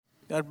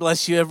God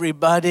bless you,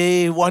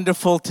 everybody.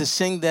 Wonderful to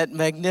sing that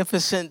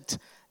magnificent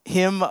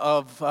hymn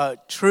of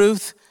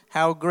truth.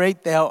 How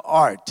great thou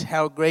art.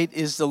 How great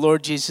is the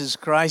Lord Jesus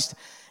Christ.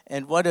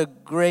 And what a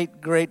great,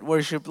 great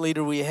worship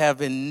leader we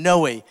have in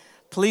Noe.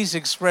 Please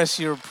express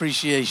your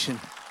appreciation.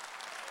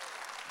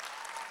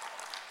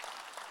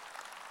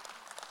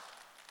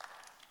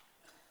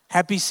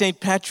 Happy St.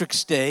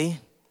 Patrick's Day.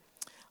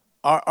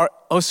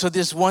 So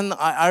there's one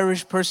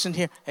Irish person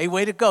here. Hey,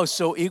 way to go.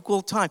 So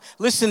equal time.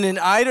 Listen, in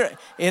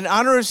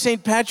honor of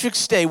St.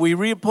 Patrick's Day, we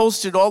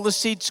reupholstered all the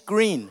seats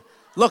green.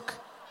 Look,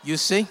 you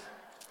see?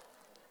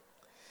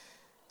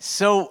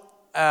 So,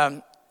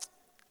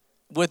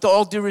 with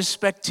all due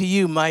respect to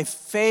you, my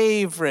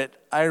favorite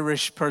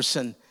Irish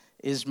person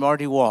is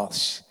Marty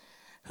Walsh,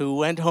 who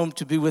went home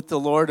to be with the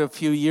Lord a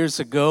few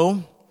years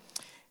ago.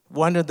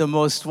 One of the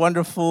most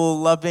wonderful,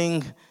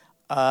 loving,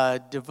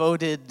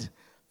 devoted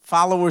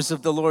followers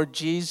of the Lord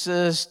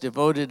Jesus,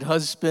 devoted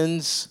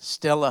husbands.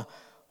 Stella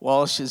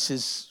Walsh is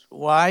his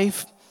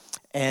wife.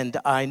 And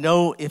I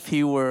know if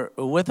he were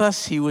with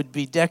us, he would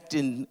be decked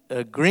in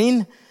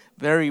green,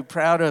 very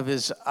proud of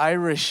his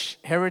Irish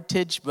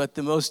heritage. But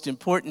the most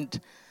important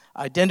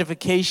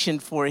identification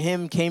for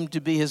him came to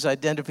be his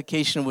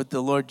identification with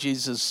the Lord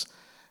Jesus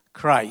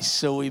Christ.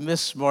 So we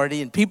miss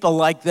Marty. And people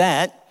like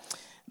that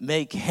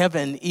make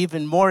heaven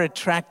even more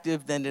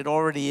attractive than it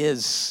already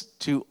is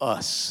to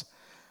us.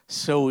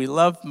 So we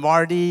love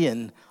Marty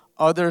and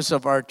others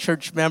of our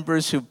church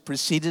members who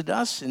preceded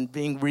us in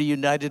being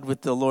reunited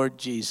with the Lord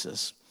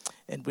Jesus.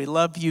 And we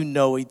love you,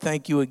 Noe.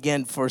 Thank you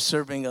again for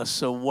serving us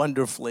so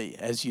wonderfully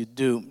as you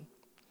do.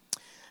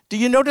 Do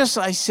you notice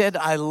I said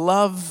I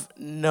love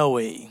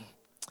Noe?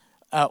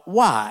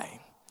 Why?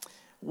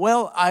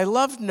 Well, I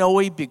love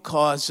Noe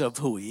because of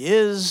who he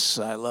is.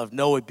 I love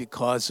Noe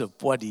because of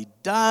what he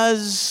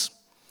does,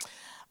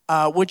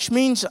 which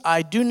means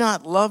I do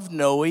not love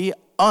Noe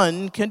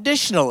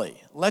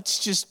unconditionally. Let's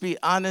just be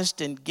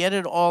honest and get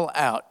it all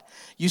out.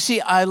 You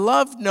see, I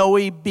love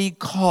Noe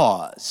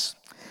because.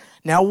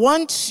 Now,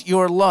 once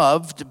you're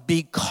loved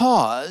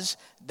because,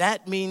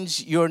 that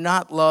means you're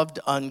not loved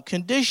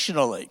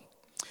unconditionally.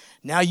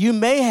 Now, you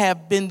may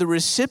have been the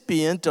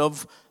recipient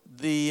of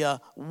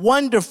the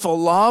wonderful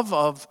love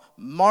of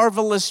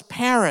marvelous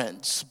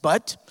parents,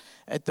 but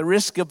at the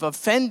risk of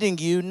offending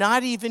you,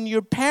 not even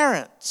your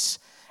parents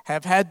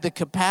have had the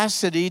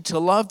capacity to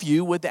love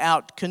you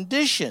without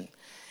condition.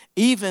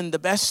 Even the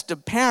best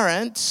of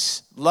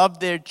parents love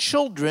their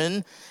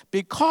children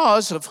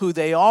because of who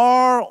they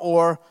are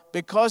or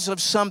because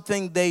of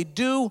something they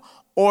do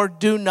or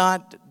do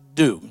not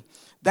do.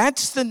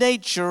 That's the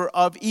nature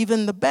of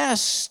even the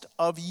best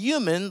of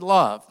human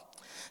love.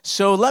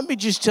 So let me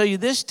just tell you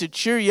this to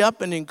cheer you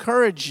up and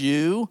encourage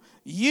you.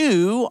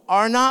 You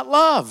are not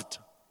loved.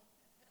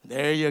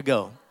 There you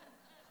go.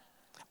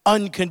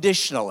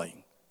 Unconditionally.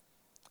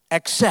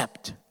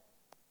 Except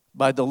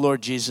by the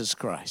Lord Jesus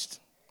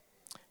Christ.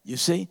 You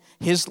see,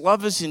 his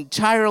love is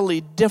entirely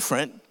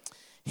different.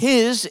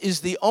 His is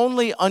the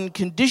only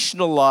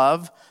unconditional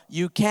love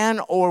you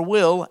can or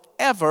will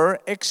ever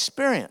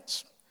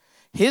experience.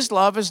 His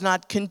love is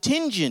not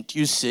contingent,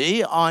 you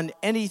see, on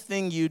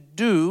anything you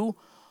do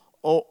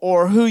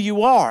or who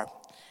you are.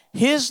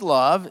 His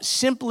love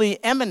simply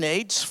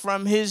emanates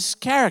from his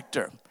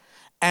character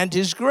and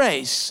his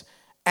grace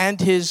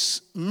and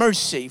his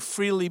mercy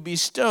freely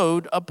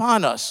bestowed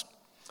upon us.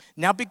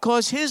 Now,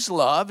 because his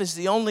love is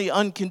the only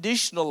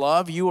unconditional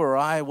love you or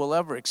I will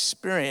ever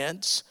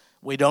experience,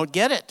 we don't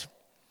get it.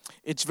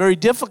 It's very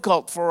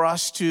difficult for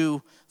us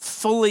to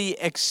fully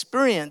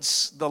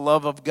experience the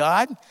love of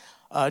God,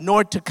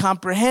 nor to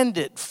comprehend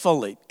it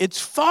fully. It's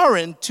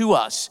foreign to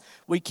us.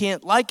 We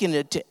can't liken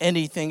it to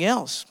anything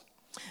else.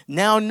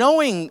 Now,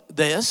 knowing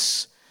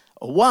this,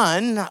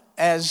 one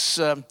as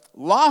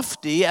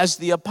lofty as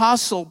the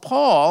Apostle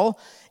Paul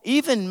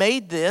even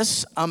made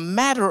this a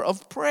matter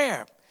of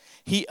prayer.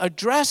 He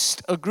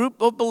addressed a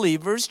group of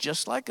believers,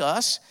 just like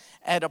us,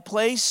 at a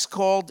place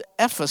called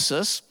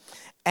Ephesus,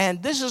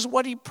 and this is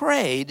what he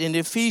prayed in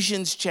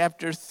Ephesians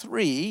chapter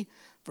 3,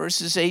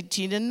 verses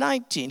 18 and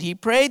 19. He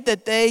prayed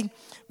that they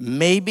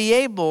may be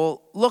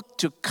able,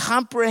 to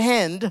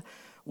comprehend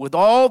with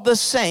all the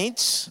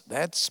saints,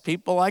 that's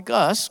people like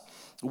us,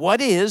 what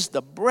is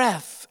the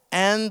breadth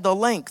and the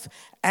length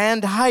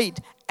and height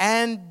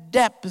and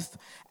depth,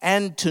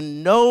 and to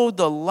know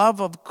the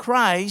love of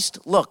Christ,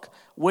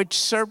 which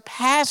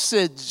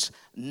surpasses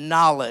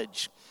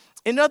knowledge.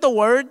 In other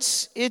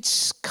words,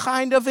 it's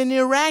kind of an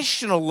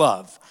irrational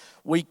love.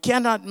 We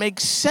cannot make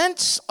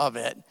sense of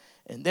it,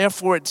 and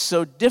therefore it's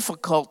so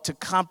difficult to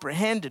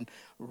comprehend and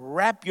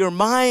wrap your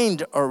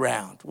mind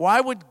around. Why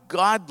would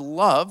God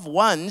love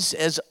ones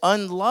as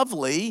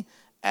unlovely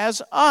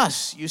as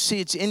us? You see,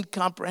 it's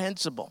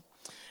incomprehensible.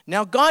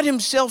 Now, God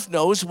himself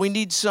knows we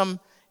need some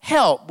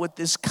help with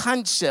this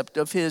concept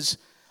of his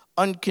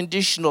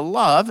unconditional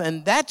love,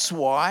 and that's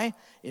why,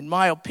 in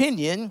my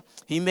opinion,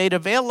 he made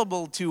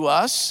available to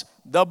us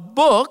the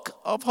book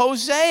of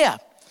Hosea.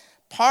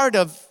 Part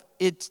of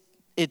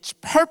its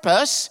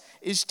purpose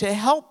is to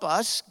help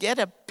us get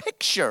a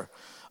picture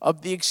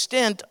of the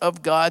extent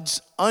of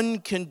God's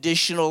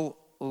unconditional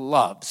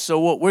love. So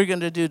what we're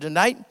going to do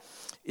tonight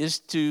is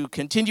to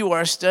continue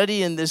our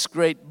study in this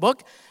great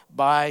book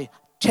by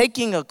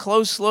taking a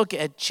close look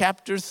at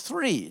chapter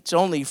 3. It's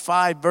only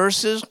 5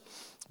 verses,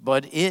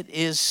 but it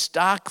is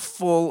stock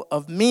full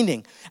of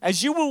meaning.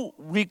 As you will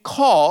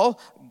recall,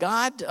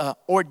 God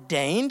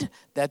ordained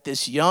that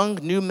this young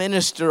new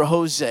minister,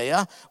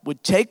 Hosea,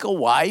 would take a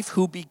wife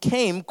who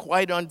became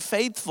quite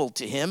unfaithful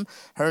to him.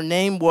 Her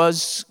name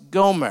was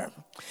Gomer.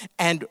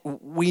 And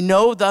we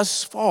know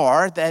thus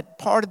far that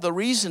part of the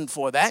reason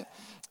for that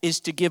is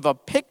to give a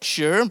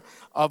picture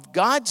of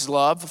God's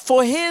love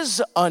for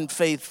his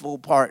unfaithful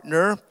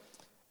partner,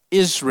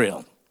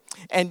 Israel.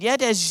 And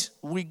yet, as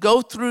we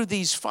go through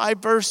these 5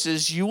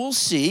 verses, you will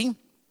see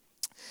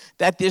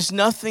that there's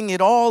nothing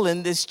at all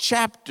in this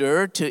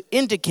chapter to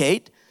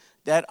indicate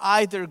that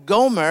either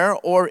Gomer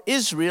or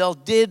Israel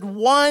did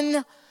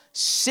one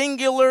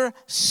singular,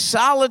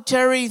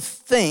 solitary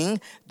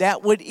thing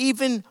that would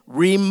even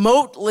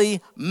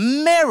remotely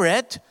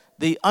merit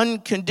the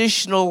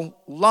unconditional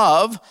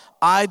love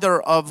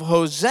either of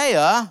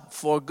Hosea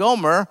for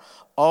Gomer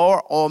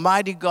or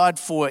Almighty God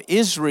for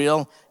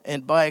Israel,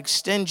 and by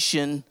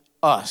extension,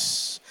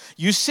 us.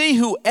 You see,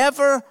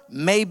 whoever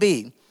may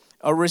be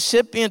a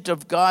recipient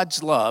of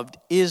God's love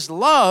is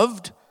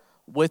loved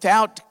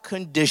without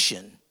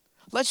condition.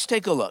 Let's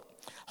take a look.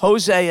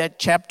 Hosea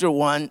chapter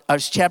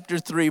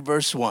 3,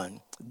 verse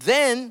 1.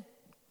 Then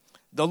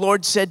the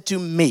Lord said to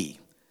me,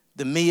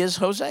 the me is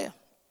Hosea.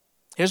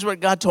 Here's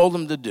what God told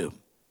him to do.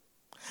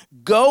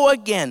 Go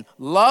again,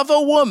 love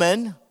a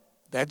woman,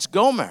 that's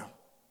Gomer,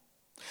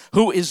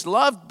 who is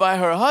loved by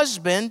her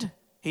husband.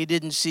 He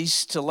didn't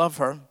cease to love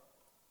her.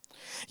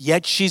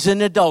 Yet she's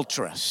an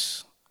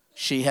adulteress.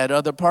 She had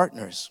other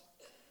partners.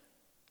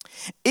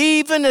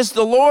 Even as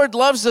the Lord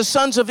loves the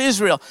sons of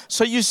Israel.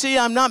 So you see,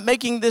 I'm not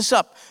making this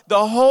up.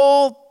 The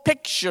whole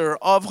picture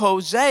of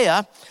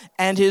Hosea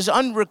and his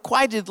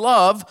unrequited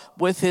love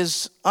with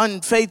his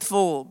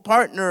unfaithful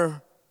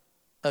partner,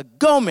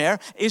 Gomer,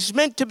 is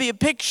meant to be a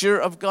picture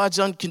of God's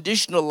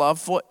unconditional love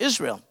for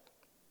Israel.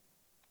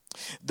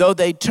 Though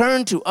they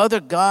turn to other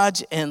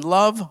gods and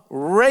love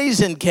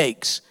raisin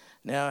cakes.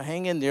 Now,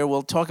 hang in there.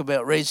 We'll talk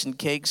about raisin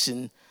cakes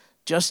in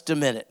just a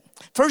minute.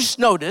 First,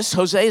 notice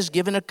Hosea is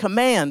given a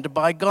command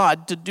by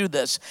God to do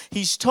this.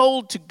 He's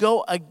told to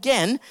go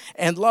again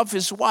and love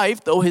his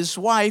wife, though his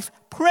wife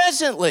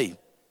presently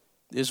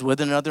is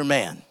with another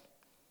man.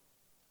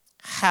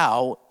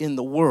 How in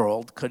the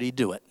world could he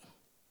do it?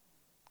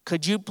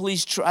 Could you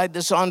please try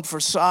this on for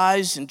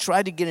size and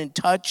try to get in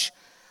touch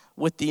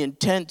with the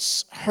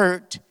intense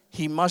hurt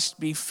he must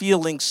be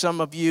feeling? Some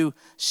of you,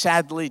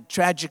 sadly,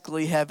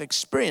 tragically, have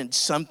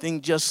experienced something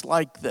just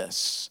like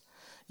this.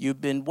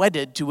 You've been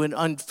wedded to an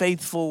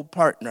unfaithful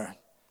partner.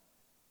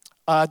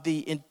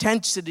 The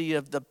intensity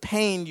of the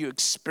pain you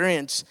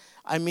experience,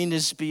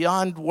 is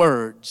beyond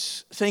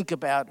words. Think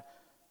about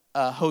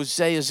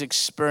Hosea's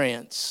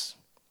experience.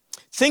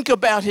 Think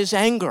about his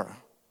anger.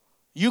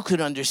 You could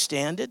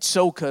understand it,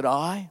 so could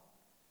I.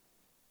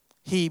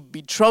 He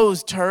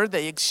betrothed her,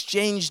 they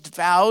exchanged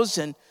vows,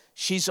 and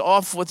she's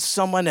off with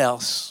someone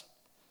else.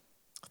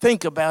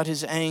 Think about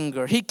his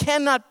anger. He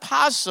cannot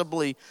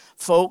possibly,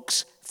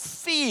 folks,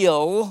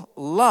 feel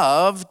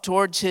love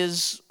towards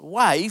his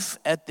wife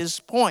at this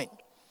point.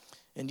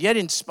 And yet,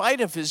 in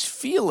spite of his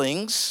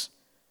feelings,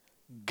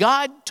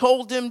 God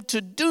told him to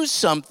do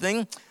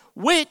something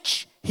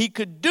which he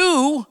could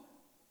do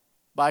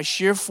by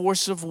sheer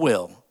force of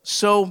will.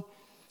 So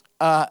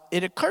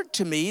it occurred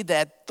to me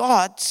that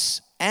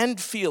thoughts and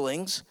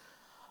feelings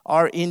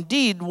are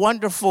indeed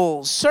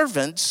wonderful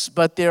servants,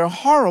 but they're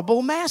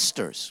horrible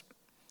masters.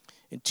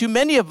 And too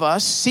many of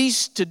us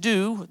cease to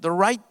do the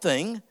right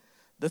thing,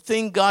 the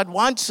thing God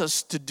wants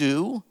us to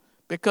do,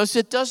 because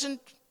it doesn't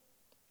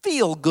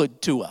feel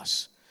good to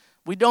us.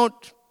 We don't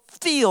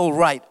feel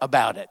right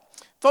about it.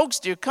 Folks,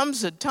 there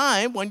comes a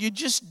time when you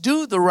just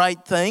do the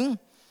right thing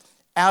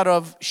out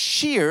of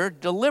sheer,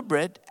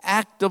 deliberate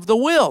act of the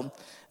will.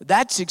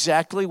 That's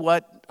exactly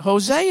what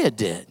Hosea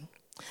did.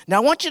 Now, I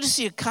want you to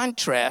see a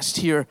contrast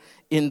here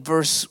in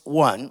verse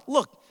 1.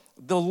 Look,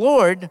 the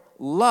Lord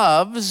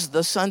loves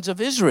the sons of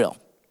Israel,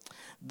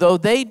 though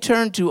they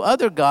turn to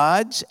other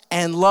gods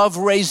and love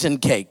raisin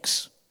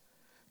cakes.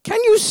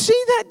 Can you see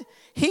that?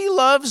 He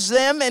loves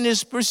them and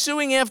is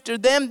pursuing after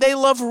them. They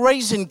love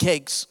raisin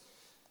cakes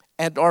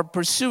and are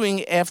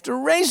pursuing after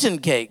raisin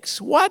cakes.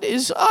 What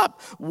is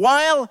up?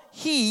 While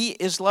he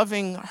is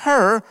loving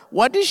her,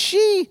 what is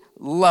she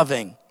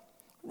loving?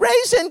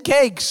 Raisin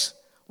cakes.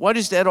 What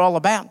is that all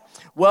about?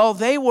 Well,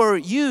 they were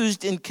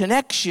used in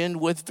connection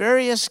with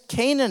various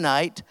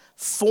Canaanite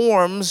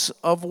forms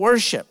of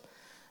worship.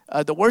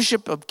 The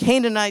worship of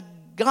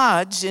Canaanite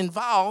gods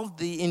involved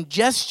the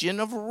ingestion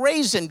of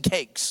raisin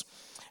cakes.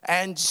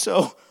 And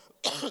so,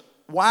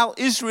 while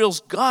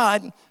Israel's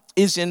God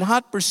is in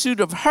hot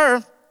pursuit of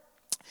her,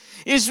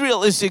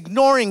 Israel is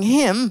ignoring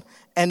him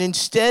and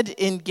instead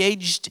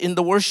engaged in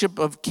the worship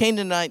of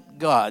Canaanite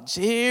gods.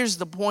 Here's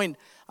the point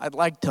I'd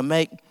like to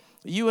make.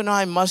 you and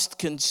I must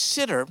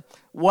consider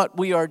what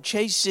we are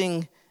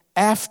chasing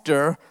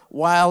after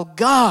while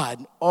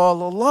God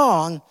all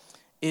along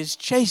is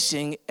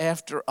chasing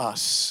after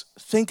us.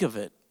 Think of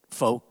it,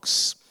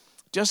 folks.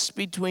 Just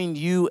between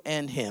you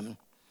and him,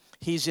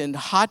 he's in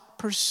hot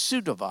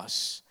pursuit of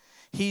us.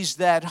 He's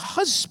that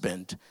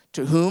husband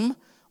to whom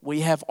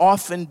we have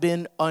often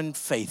been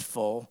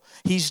unfaithful.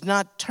 He's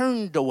not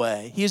turned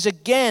away. He's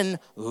again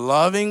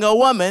loving a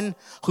woman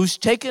who's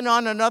taken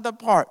on another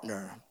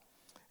partner.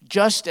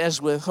 Just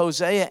as with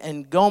Hosea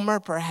and Gomer,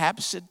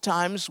 perhaps at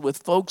times with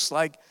folks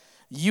like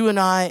you and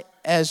I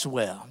as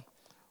well.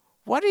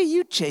 What are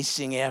you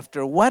chasing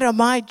after? What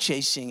am I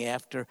chasing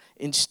after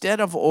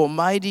instead of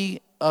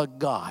Almighty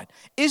God?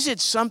 Is it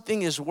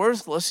something as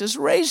worthless as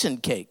raisin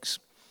cakes?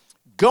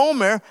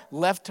 Gomer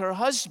left her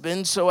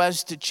husband so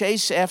as to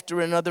chase after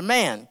another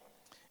man.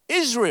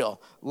 Israel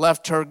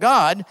left her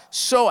God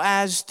so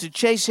as to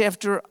chase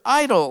after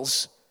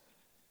idols.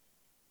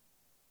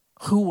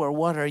 Who or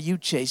what are you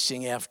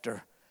chasing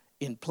after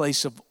in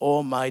place of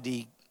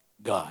Almighty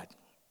God?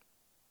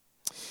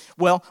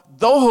 Well,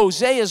 though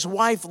Hosea's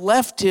wife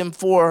left him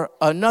for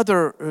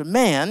another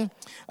man,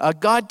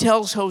 God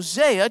tells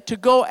Hosea to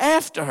go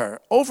after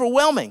her,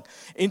 overwhelming.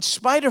 In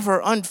spite of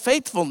her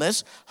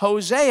unfaithfulness,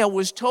 Hosea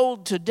was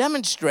told to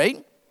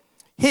demonstrate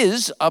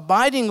his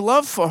abiding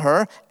love for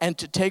her and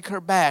to take her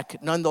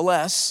back,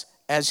 nonetheless,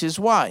 as his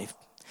wife.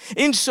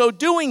 In so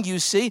doing, you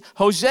see,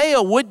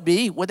 Hosea would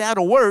be, without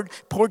a word,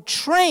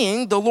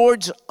 portraying the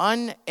Lord's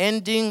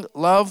unending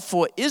love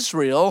for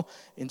Israel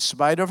in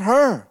spite of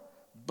her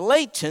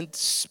blatant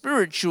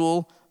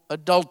spiritual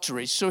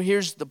adultery. So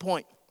here's the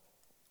point.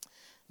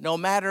 No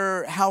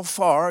matter how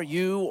far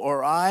you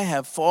or I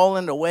have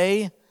fallen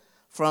away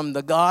from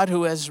the God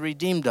who has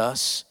redeemed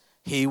us,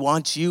 he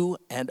wants you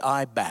and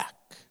I back.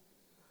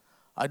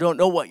 I don't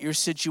know what your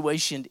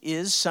situation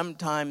is.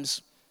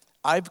 Sometimes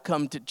I've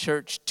come to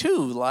church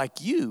too, like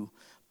you,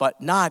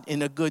 but not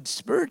in a good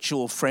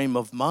spiritual frame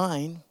of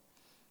mind.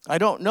 I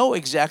don't know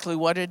exactly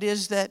what it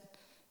is that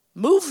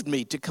moved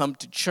me to come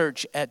to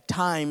church at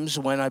times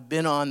when I've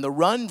been on the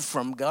run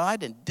from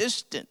God and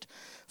distant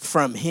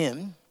from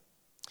him.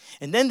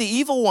 And then the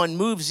evil one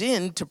moves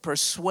in to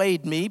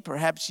persuade me,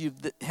 perhaps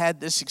you've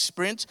had this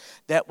experience,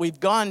 that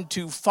we've gone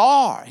too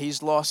far.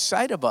 He's lost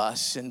sight of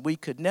us and we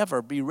could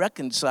never be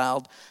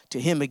reconciled to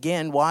him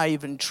again. Why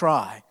even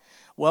try?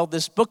 Well,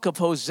 this book of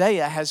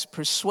Hosea has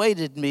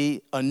persuaded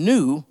me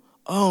anew.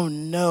 Oh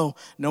no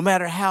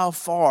matter how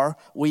far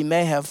we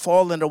may have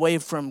fallen away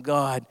from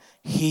God,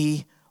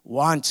 he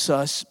wants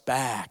us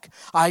back.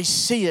 I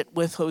see it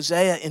with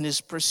Hosea in his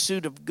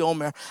pursuit of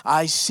Gomer.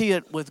 I see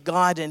it with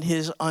God in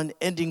his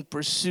unending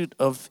pursuit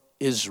of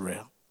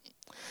Israel.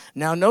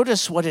 Now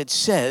notice what it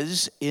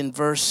says in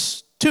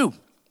verse 2.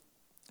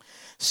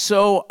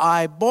 So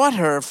I bought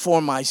her for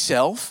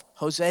myself.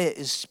 Hosea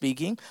is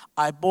speaking.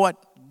 I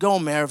bought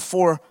Gomer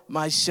for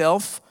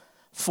myself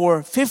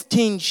for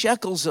 15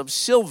 shekels of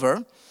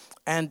silver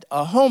and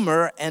a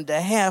homer and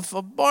a half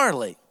of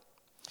barley.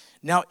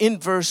 Now, in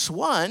verse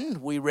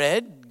 1, we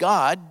read,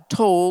 God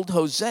told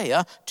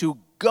Hosea to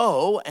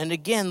go and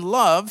again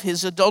love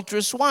his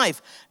adulterous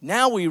wife.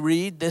 Now we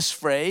read this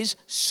phrase,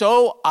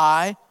 so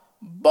I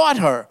bought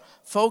her.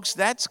 Folks,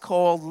 that's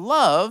called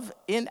love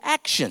in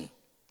action.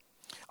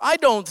 I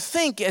don't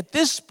think at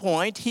this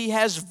point he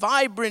has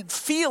vibrant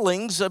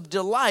feelings of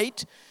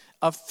delight,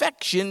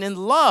 affection, and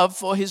love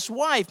for his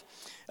wife.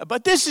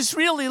 But this is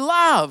really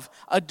love,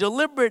 a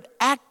deliberate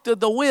act of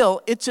the will.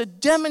 It's a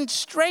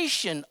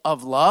demonstration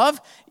of love,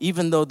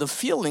 even though the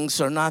feelings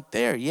are not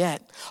there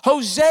yet.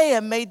 Hosea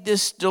made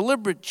this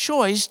deliberate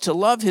choice to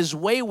love his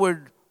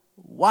wayward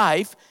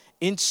wife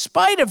in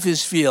spite of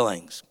his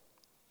feelings.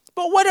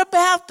 But what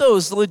about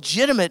those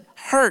legitimate,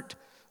 hurt,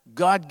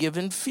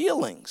 God-given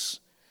feelings?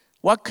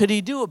 What could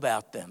he do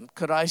about them?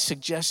 Could I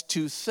suggest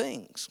two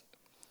things?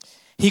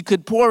 He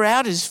could pour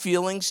out his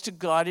feelings to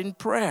God in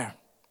prayer.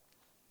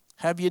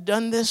 Have you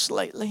done this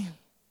lately?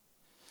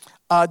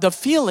 The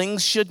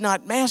feelings should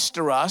not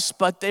master us,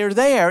 but they're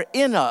there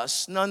in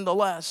us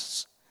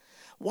nonetheless.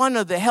 One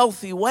of the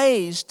healthy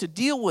ways to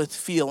deal with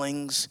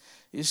feelings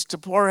is to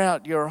pour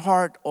out your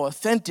heart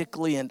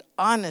authentically and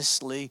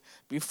honestly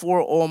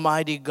before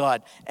Almighty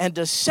God. And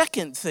the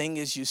second thing,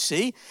 as you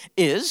see,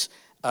 is,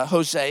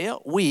 Hosea,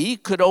 we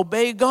could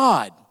obey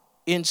God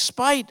in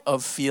spite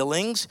of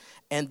feelings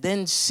and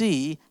then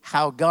see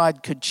how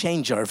God could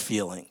change our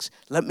feelings.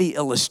 Let me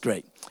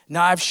illustrate.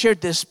 Now, I've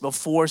shared this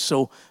before,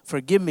 so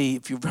forgive me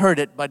if you've heard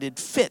it, but it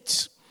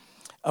fits.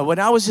 When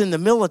I was in the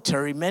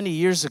military many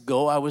years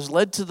ago, I was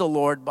led to the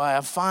Lord by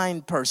a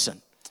fine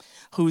person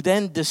who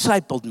then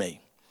discipled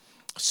me.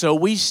 So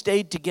we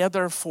stayed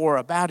together for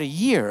about a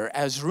year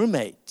as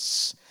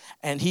roommates,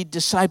 and he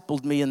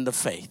discipled me in the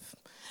faith.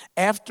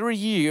 After a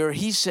year,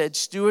 he said,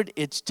 Stuart,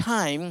 it's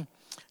time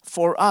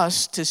for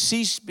us to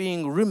cease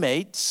being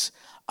roommates.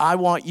 I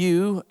want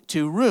you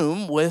to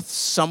room with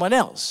someone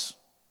else.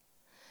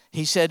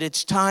 He said,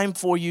 it's time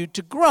for you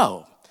to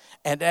grow.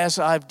 And as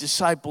I've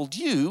discipled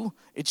you,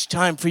 it's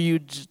time for you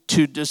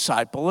to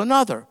disciple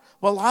another.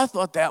 Well, I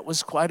thought that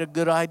was quite a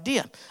good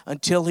idea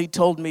until he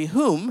told me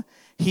whom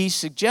he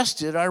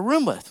suggested I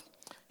room with.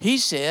 He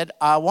said,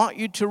 I want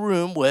you to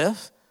room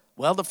with,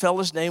 well, the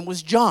fellow's name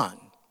was John.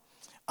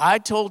 I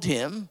told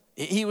him,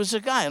 he was a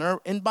guy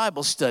in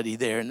Bible study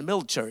there in the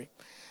military.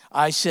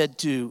 I said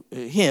to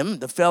him,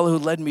 the fellow who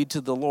led me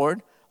to the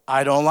Lord,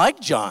 I don't like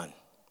John.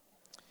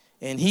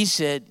 And he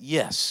said,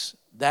 yes,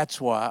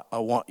 that's why I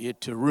want you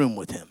to room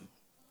with him.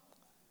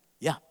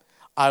 Yeah,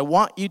 I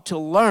want you to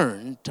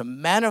learn to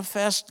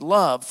manifest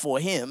love for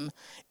him,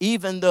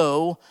 even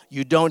though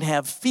you don't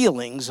have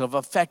feelings of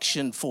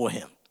affection for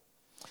him.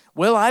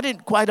 Well, I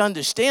didn't quite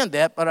understand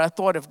that, but I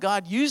thought if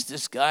God used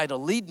this guy to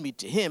lead me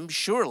to him,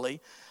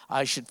 surely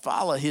I should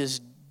follow his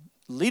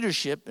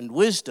leadership and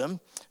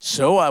wisdom.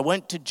 So I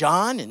went to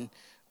John, and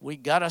we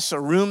got us a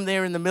room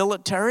there in the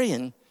military,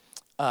 and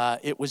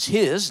it was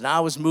his, and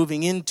I was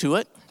moving into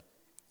it.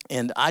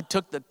 And I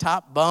took the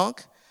top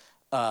bunk.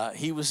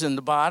 He was in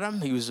the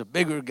bottom. He was a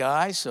bigger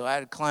guy, so I had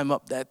to climb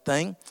up that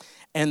thing.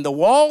 And the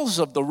walls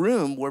of the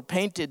room were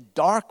painted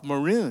dark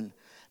maroon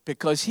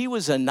because he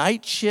was a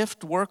night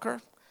shift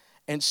worker.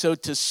 And so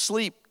to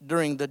sleep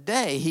during the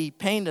day, he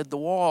painted the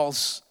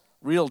walls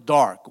real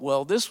dark.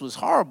 Well, this was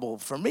horrible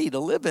for me to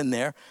live in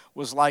there. It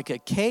was like a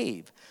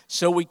cave.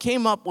 So we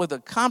came up with a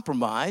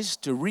compromise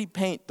to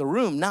repaint the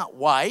room, not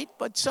white,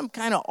 but some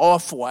kind of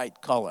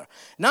off-white color.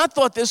 And I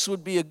thought this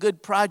would be a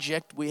good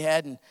project we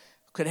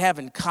could have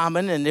in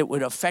common, and it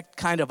would affect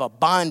kind of a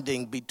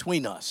bonding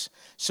between us.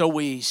 So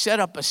we set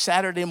up a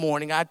Saturday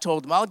morning. I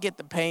told him, I'll get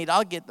the paint,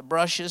 I'll get the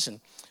brushes, and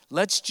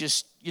let's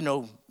just,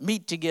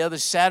 meet together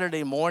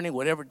Saturday morning,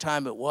 whatever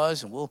time it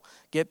was, and we'll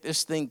get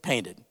this thing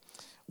painted.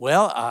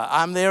 Well,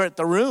 I'm there at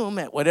the room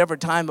at whatever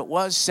time it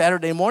was.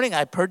 Saturday morning,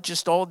 I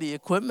purchased all the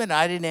equipment.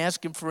 I didn't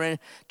ask him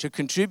to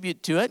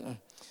contribute to it.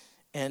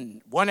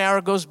 And 1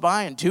 hour goes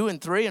by, and 2 and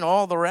 3 and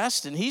all the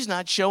rest, and he's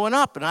not showing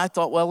up. And I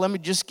thought, well, let me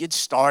just get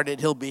started.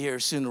 He'll be here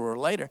sooner or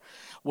later.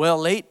 Well,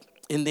 late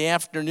in the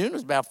afternoon, it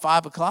was about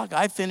 5 o'clock,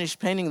 I finished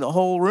painting the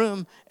whole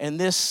room, and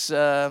this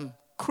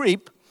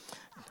creep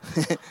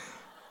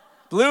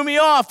blew me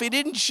off. He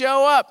didn't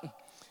show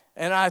up.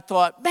 And I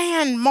thought,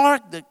 man,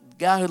 Mark, the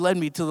guy who led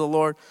me to the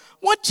Lord,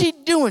 what's he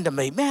doing to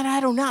me? Man, I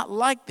do not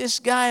like this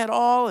guy at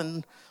all,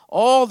 and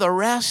all the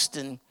rest.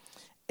 And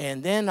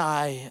then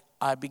I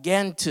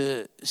began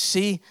to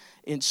see,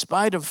 in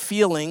spite of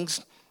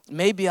feelings,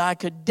 maybe I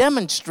could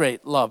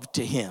demonstrate love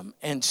to him.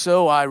 And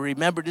so I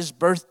remembered his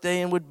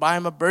birthday and would buy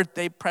him a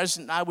birthday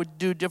present. I would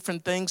do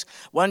different things.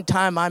 One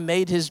time I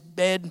made his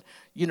bed,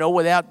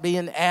 without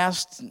being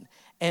asked.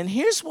 And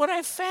here's what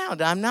I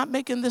found. I'm not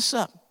making this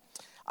up.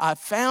 I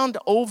found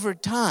over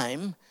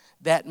time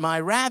that my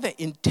rather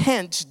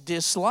intense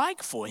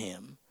dislike for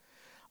him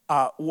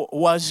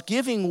was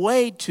giving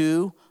way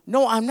to,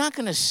 no, I'm not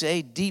going to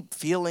say deep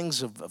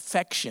feelings of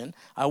affection.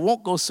 I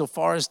won't go so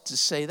far as to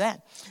say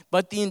that.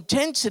 But the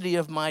intensity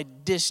of my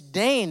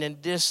disdain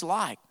and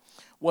dislike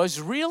was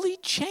really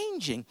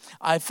changing.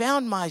 I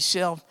found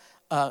myself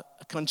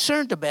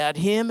concerned about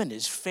him and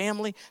his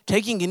family,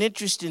 taking an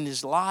interest in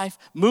his life,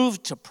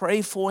 moved to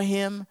pray for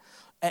him,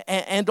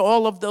 and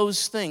all of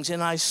those things.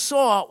 And I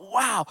saw,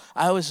 wow,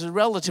 I was a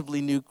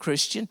relatively new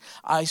Christian.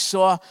 I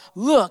saw,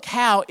 look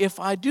how if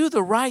I do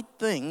the right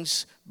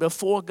things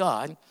before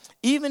God,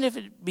 even if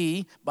it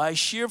be by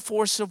sheer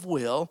force of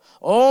will,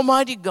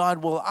 Almighty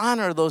God will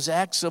honor those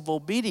acts of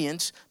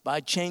obedience by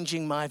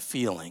changing my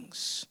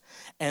feelings.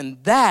 And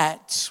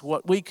that's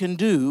what we can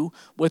do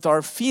with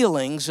our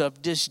feelings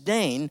of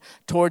disdain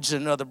towards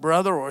another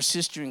brother or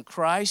sister in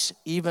Christ,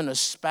 even a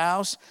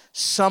spouse,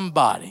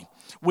 somebody.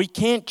 We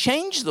can't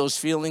change those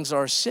feelings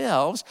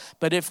ourselves,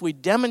 but if we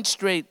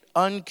demonstrate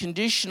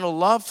unconditional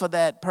love for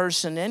that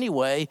person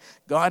anyway,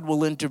 God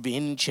will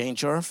intervene and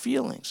change our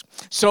feelings.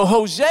 So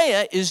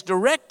Hosea is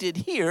directed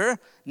here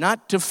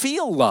not to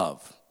feel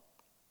love,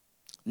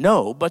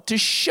 no, but to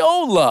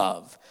show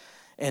love.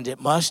 And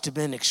it must have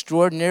been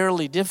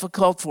extraordinarily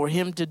difficult for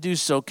him to do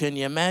so. Can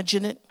you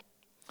imagine it?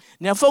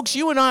 Now, folks,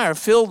 you and I are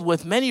filled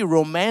with many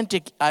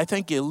romantic, I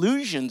think,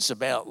 illusions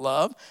about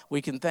love.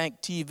 We can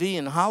thank TV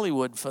and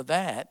Hollywood for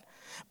that.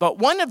 But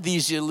one of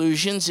these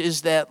illusions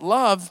is that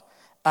love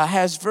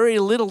has very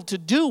little to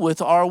do with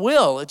our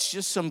will. It's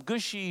just some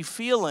gushy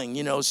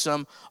feeling,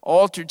 some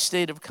altered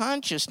state of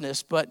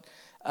consciousness. But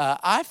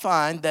I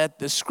find that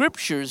the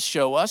scriptures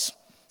show us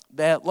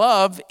that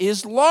love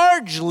is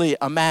largely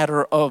a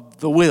matter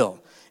of the will.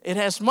 It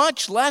has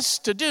much less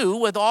to do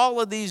with all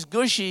of these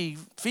gushy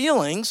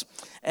feelings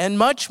and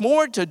much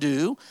more to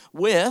do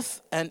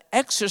with an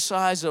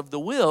exercise of the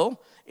will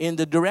in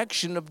the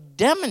direction of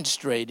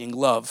demonstrating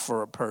love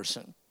for a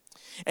person.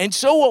 And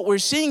so what we're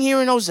seeing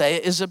here in Hosea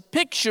is a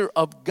picture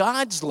of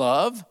God's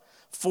love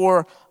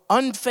for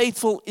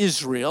unfaithful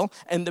Israel,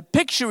 and the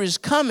picture is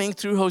coming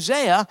through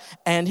Hosea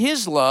and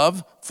his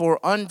love for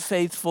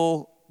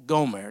unfaithful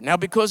Gomer. Now,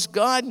 because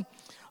God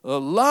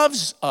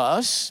loves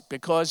us,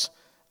 because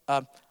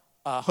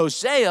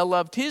Hosea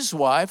loved his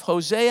wife,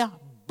 Hosea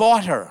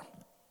bought her.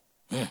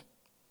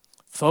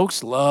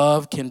 Folks,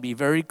 love can be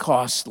very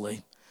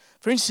costly.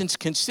 For instance,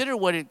 consider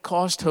what it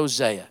cost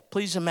Hosea.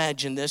 Please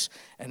imagine this,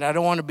 and I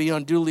don't want to be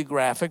unduly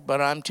graphic,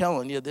 but I'm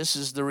telling you, this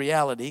is the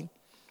reality.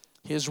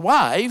 His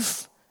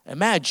wife,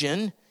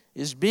 imagine,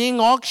 is being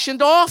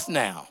auctioned off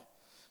now.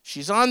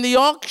 She's on the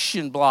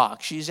auction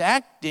block. She's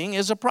acting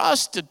as a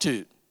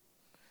prostitute,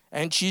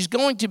 and she's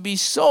going to be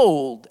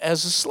sold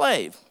as a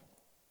slave.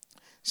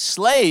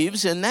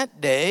 Slaves in that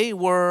day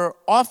were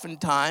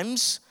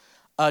oftentimes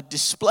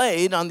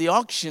displayed on the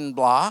auction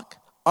block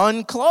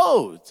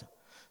unclothed,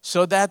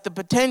 so that the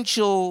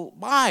potential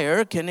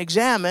buyer can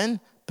examine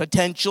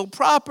potential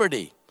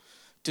property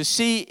to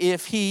see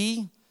if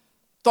he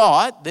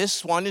thought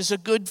this one is a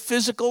good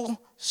physical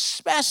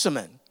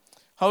specimen.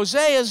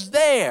 Hosea's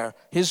there.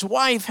 His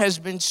wife has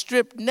been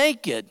stripped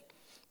naked.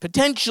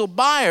 Potential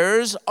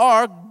buyers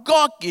are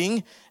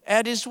gawking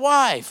at his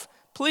wife.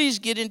 Please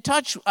get in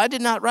touch. I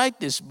did not write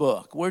this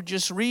book. We're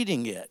just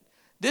reading it.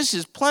 This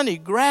is plenty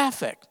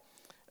graphic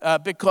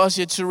because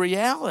it's a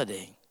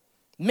reality.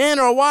 Men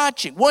are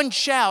watching. One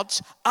shouts,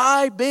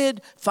 "I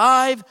bid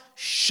 5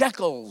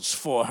 shekels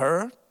for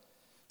her."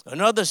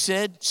 Another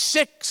said,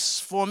 6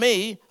 for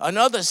me.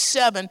 Another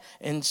 7.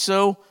 And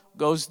so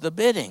goes the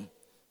bidding.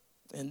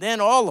 And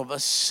then all of a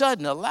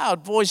sudden, a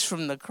loud voice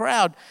from the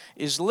crowd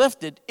is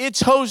lifted.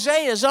 It's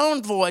Hosea's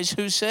own voice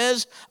who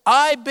says,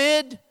 "I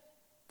bid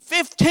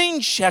 15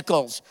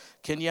 shekels.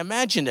 Can you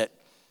imagine it?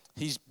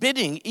 He's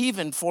bidding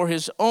even for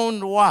his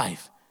own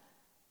wife.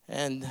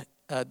 And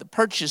the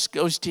purchase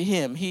goes to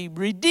him. He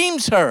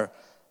redeems her.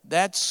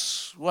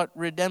 That's what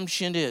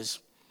redemption is.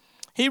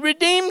 He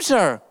redeems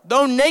her,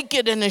 though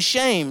naked and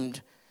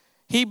ashamed.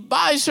 He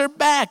buys her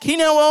back. He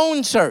now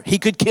owns her. He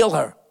could kill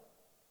her.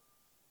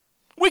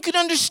 We could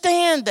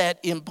understand that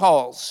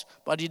impulse,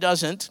 but he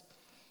doesn't.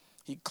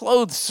 He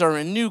clothes her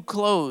in new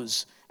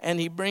clothes, and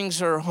he brings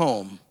her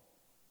home.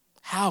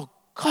 How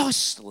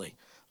costly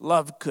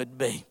love could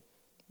be.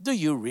 Do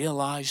you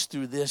realize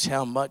through this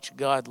how much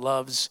God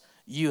loves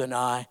you and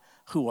I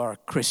who are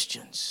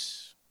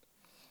Christians?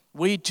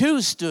 We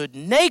too stood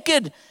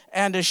naked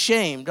and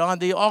ashamed on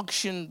the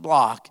auction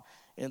block,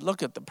 and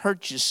look at the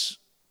purchase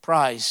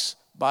price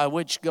by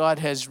which God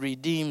has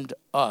redeemed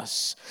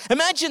us.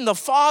 Imagine the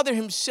Father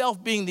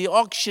himself being the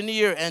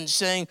auctioneer and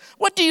saying,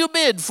 "What do you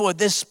bid for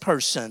this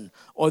person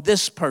or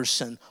this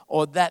person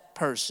or that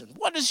person?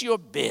 What is your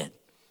bid?"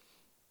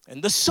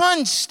 And the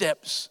Son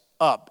steps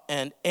up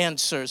and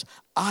answers,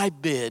 "I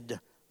bid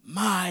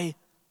my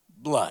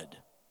blood."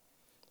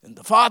 And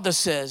the Father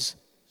says,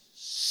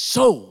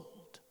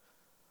 "Sold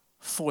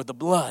for the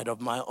blood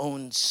of my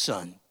own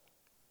Son."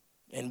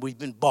 And we've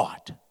been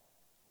bought.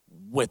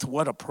 With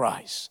what a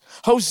price.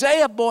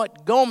 Hosea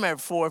bought Gomer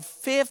for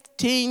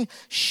 15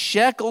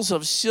 shekels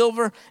of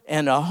silver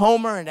and a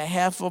homer and a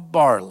half of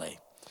barley.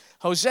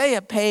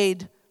 Hosea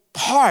paid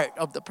part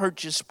of the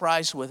purchase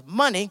price with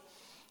money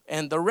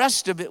and the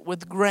rest of it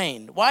with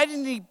grain. Why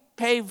didn't he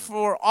pay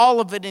for all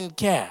of it in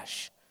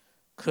cash?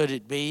 Could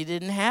it be he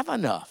didn't have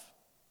enough?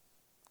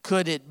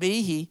 Could it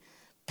be he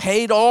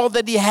paid all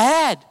that he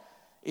had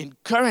in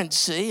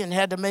currency and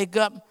had to make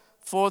up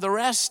for the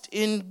rest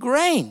in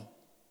grain?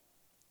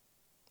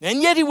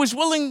 And yet he was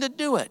willing to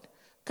do it.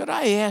 Could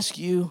I ask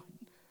you,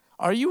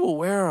 are you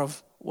aware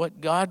of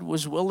what God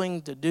was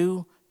willing to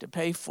do to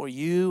pay for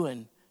you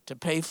and to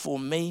pay for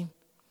me?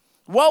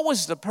 What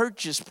was the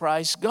purchase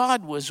price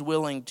God was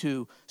willing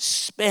to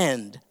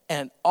spend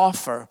and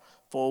offer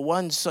for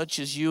one such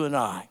as you and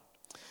I?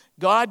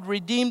 God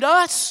redeemed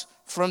us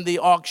from the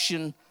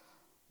auction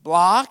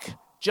block,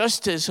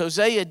 just as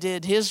Hosea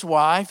did his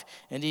wife,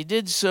 and he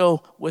did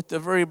so with the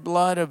very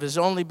blood of his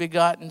only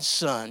begotten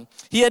Son.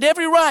 He had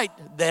every right,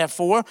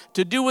 therefore,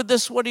 to do with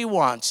us what he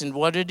wants. And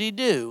what did he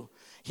do?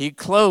 He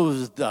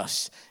clothed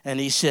us, and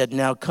he said,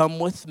 "Now come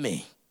with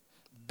me.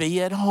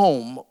 Be at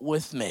home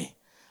with me.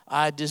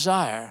 I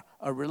desire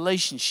a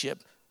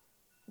relationship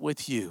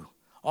with you.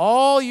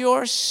 All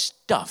your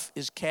stuff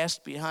is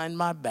cast behind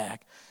my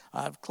back.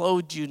 I've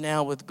clothed you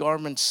now with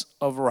garments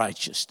of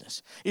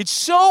righteousness." It's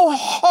so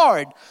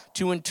hard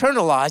to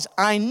internalize.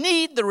 I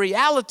need the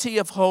reality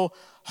of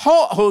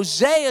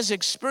Hosea's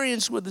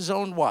experience with his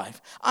own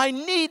wife. I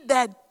need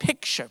that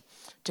picture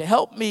to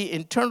help me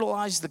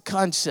internalize the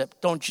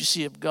concept, don't you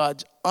see, of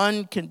God's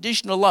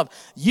unconditional love.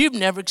 You've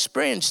never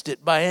experienced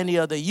it by any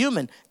other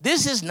human.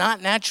 This is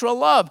not natural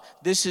love.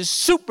 This is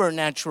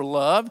supernatural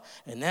love,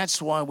 and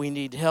that's why we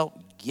need help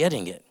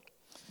getting it.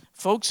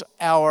 Folks,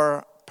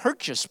 our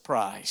purchase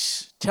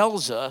price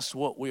tells us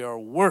what we are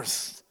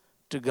worth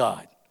to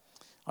God.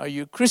 Are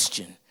you a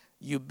Christian?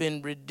 You've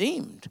been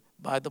redeemed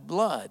by the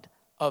blood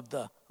of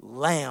the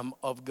Lamb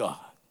of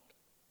God.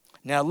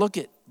 Now look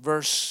at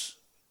verse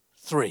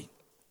 3.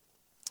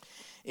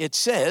 It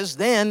says,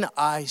 "Then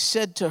I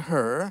said to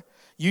her,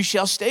 you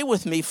shall stay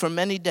with me for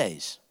many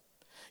days.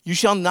 You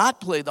shall not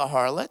play the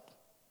harlot."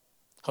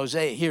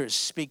 Hosea here is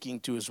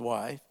speaking to his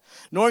wife.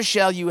 "Nor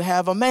shall you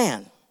have a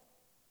man.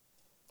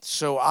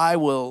 So I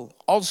will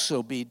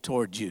also be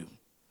toward you."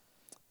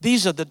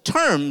 These are the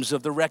terms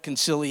of the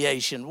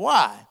reconciliation.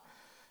 Why?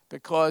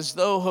 Because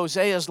though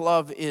Hosea's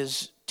love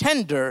is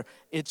tender,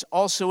 it's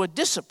also a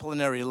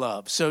disciplinary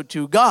love. So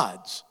too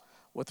God's,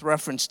 with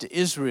reference to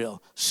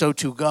Israel, so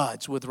too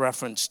God's with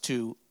reference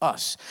to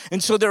us.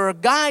 And so there are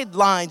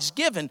guidelines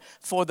given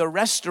for the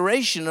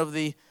restoration of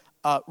the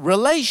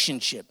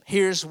relationship.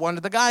 Here's one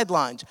of the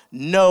guidelines.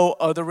 No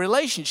other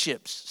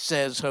relationships,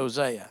 says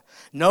Hosea.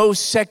 No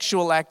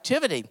sexual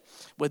activity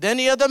with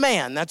any other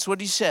man. That's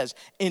what he says.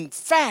 In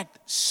fact,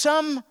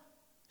 some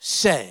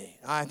say,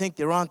 I think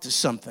they're onto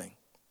something,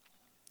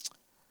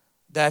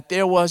 that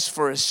there was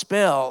for a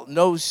spell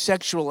no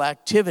sexual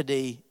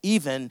activity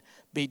even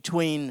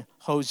between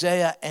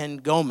Hosea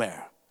and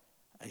Gomer.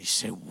 You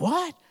say,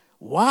 what?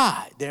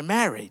 Why? They're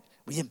married.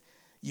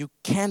 You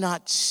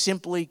cannot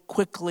simply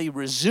quickly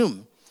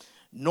resume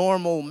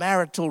normal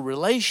marital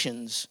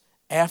relations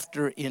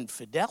after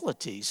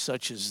infidelity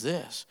such as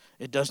this.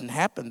 It doesn't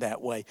happen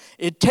that way.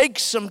 It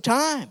takes some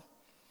time.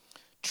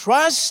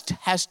 Trust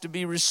has to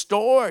be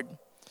restored.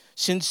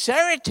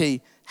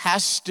 Sincerity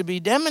has to be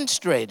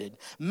demonstrated.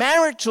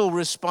 Marital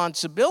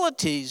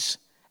responsibilities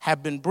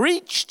have been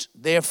breached.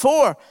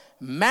 Therefore,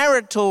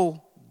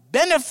 marital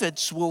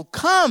benefits will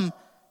come,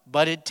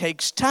 but it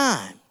takes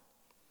time.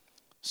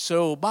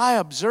 So by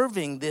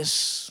observing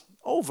this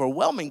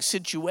overwhelming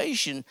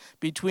situation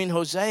between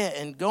Hosea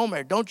and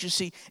Gomer, don't you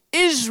see,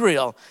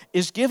 Israel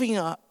is given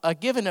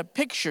a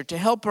picture to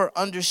help her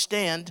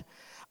understand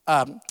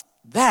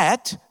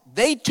that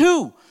they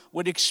too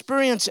would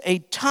experience a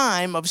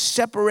time of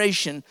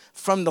separation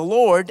from the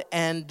Lord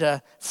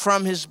and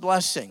from his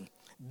blessing.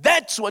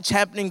 That's what's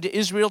happening to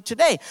Israel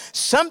today.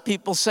 Some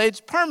people say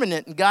it's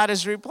permanent and God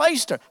has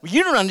replaced her. Well,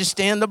 you don't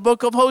understand the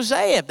book of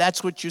Hosea if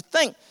that's what you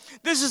think.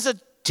 This is a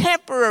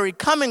temporary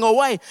coming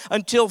away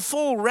until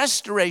full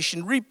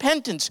restoration,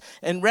 repentance,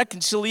 and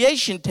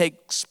reconciliation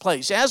takes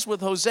place. As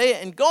with Hosea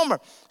and Gomer,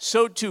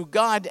 so too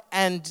God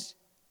and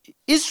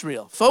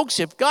Israel. Folks,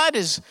 if God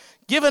has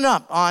given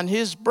up on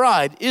his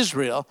bride,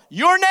 Israel,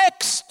 you're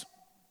next.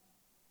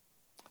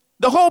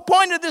 The whole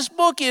point of this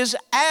book is,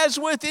 as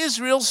with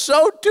Israel,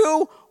 so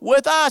too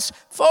with us.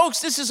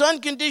 Folks, this is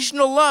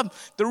unconditional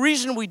love. The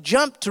reason we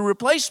jump to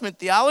replacement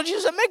theology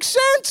is it makes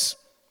sense.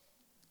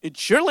 It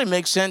surely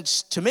makes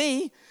sense to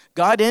me.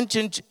 God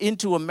entered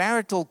into a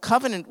marital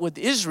covenant with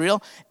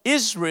Israel.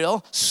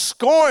 Israel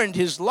scorned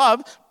his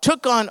love,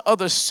 took on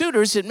other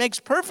suitors. It makes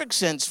perfect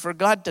sense for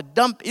God to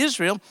dump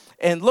Israel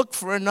and look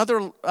for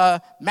another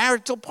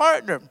marital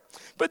partner.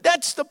 But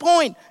that's the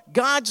point.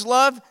 God's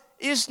love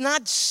is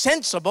not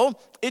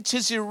sensible. It's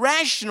his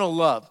irrational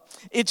love.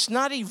 It's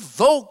not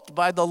evoked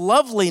by the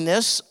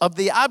loveliness of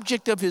the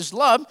object of his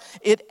love.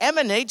 It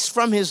emanates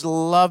from his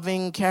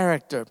loving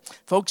character.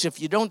 Folks,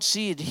 if you don't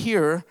see it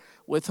here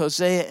with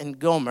Hosea and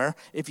Gomer,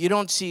 if you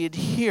don't see it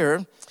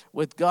here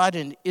with God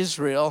and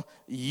Israel,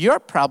 you're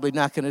probably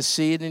not going to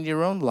see it in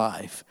your own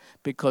life,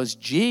 because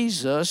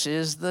Jesus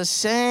is the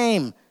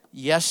same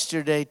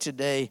yesterday,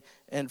 today,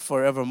 and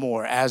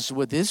forevermore. As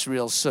with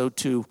Israel, so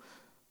too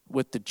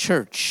with the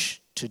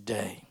church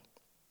today.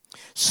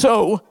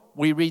 So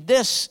we read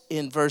this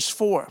in verse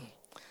 4.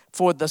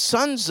 For the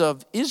sons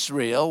of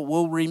Israel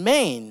will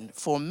remain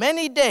for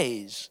many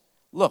days,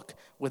 look,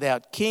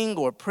 without king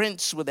or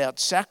prince, without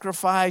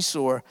sacrifice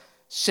or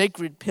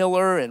sacred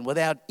pillar, and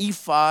without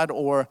ephod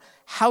or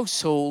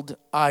household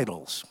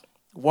idols.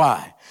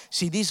 Why?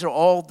 See, these are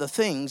all the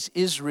things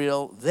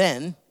Israel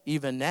then,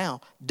 even now,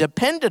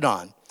 depended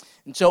on.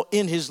 And so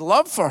in his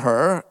love for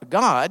her,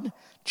 God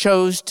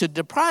chose to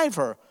deprive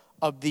her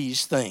of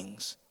these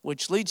things,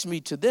 which leads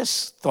me to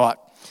this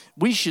thought.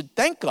 We should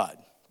thank God,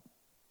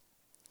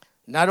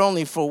 not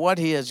only for what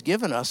he has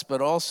given us,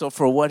 but also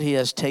for what he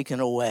has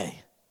taken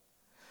away.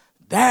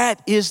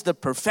 That is the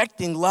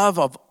perfecting love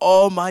of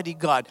Almighty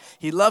God.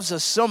 He loves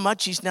us so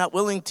much, he's not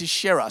willing to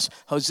share us.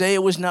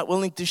 Hosea was not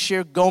willing to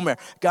share Gomer.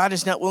 God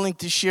is not willing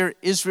to share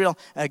Israel.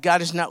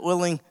 God is not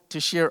willing to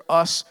share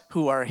us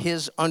who are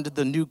his under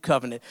the new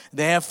covenant.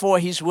 Therefore,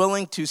 he's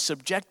willing to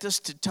subject us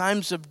to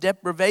times of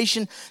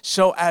deprivation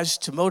so as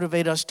to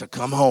motivate us to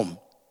come home.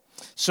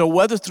 So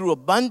whether through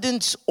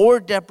abundance or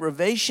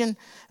deprivation,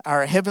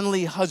 our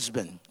heavenly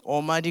husband,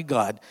 Almighty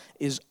God,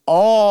 is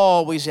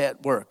always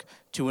at work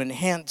to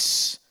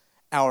enhance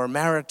our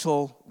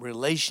marital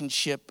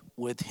relationship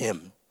with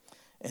him.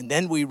 And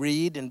then we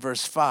read in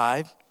verse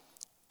 5,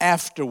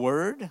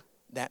 afterward,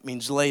 that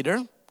means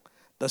later,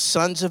 the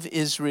sons of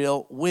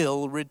Israel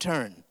will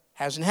return.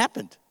 Hasn't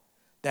happened.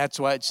 That's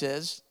why it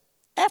says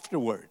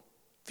afterward,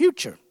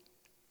 future.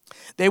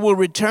 They will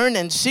return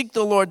and seek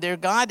the Lord their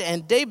God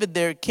and David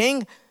their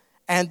king,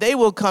 and they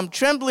will come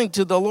trembling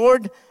to the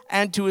Lord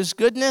and to his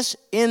goodness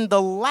in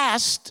the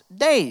last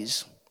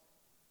days.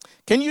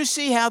 Can you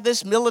see how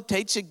this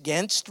militates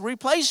against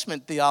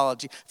replacement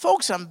theology?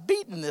 Folks, I'm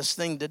beating this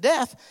thing to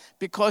death,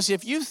 because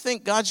if you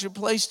think God's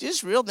replaced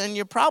Israel, then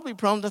you're probably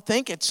prone to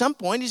think at some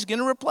point he's going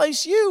to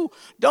replace you.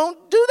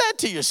 Don't do that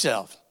to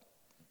yourself.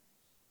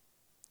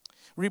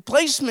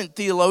 Replacement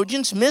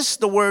theologians miss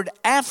the word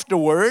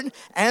afterward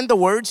and the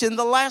words in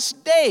the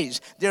last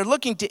days. They're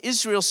looking to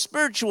Israel's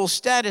spiritual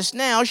status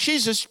now.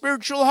 She's a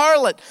spiritual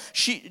harlot.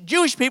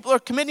 Jewish people are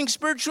committing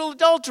spiritual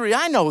adultery.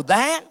 I know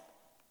that.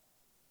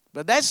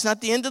 But that's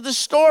not the end of the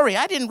story.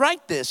 I didn't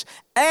write this.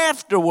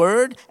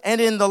 Afterward, and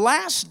in the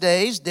last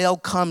days, they'll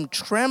come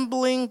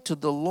trembling to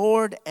the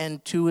Lord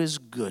and to his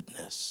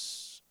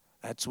goodness.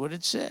 That's what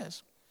it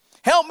says.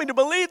 Help me to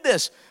believe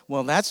this.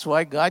 Well, that's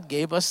why God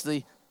gave us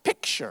the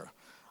picture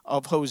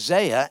of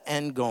Hosea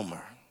and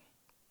Gomer.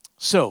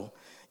 So,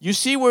 you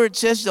see where it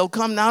says they'll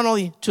come not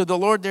only to the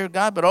Lord their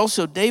God, but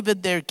also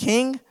David their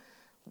king?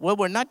 Well,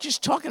 we're not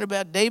just talking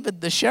about David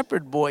the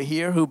shepherd boy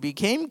here who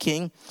became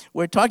king.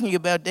 We're talking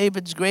about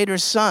David's greater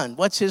son.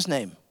 What's his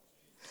name?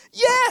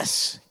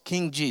 Yes,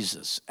 King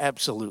Jesus,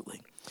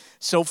 absolutely.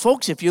 So,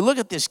 folks, if you look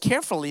at this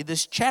carefully,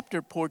 this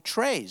chapter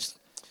portrays,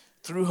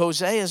 through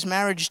Hosea's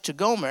marriage to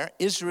Gomer,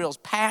 Israel's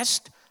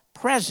past,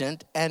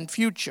 present, and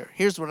future.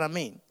 Here's what I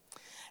mean.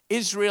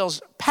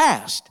 Israel's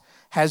past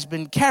has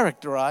been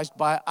characterized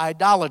by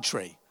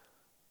idolatry.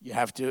 You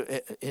have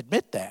to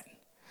admit that.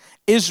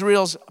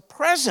 Israel's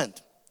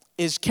present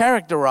is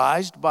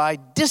characterized by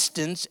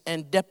distance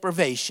and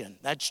deprivation.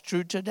 That's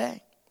true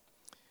today.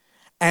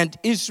 And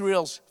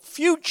Israel's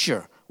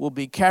future will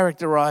be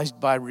characterized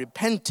by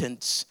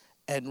repentance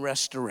and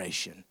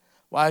restoration.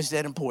 Why is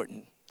that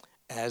important?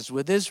 As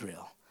with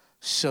Israel,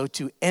 so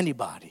to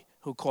anybody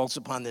who calls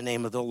upon the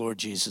name of the Lord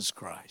Jesus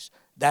Christ.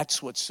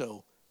 That's what's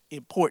so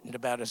important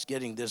about us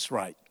getting this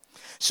right.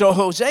 So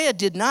Hosea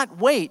did not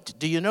wait,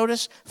 do you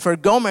notice, for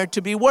Gomer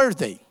to be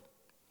worthy.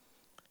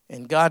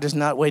 And God is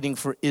not waiting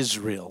for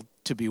Israel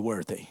to be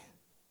worthy.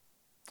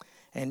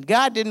 And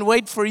God didn't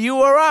wait for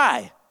you or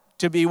I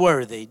to be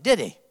worthy, did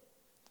he?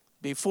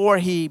 Before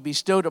he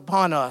bestowed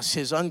upon us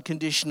his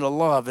unconditional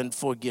love and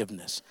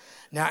forgiveness.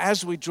 Now,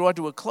 as we draw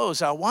to a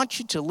close, I want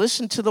you to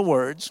listen to the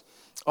words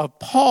of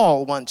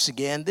Paul once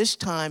again, this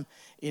time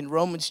in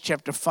Romans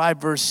chapter 5,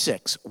 verse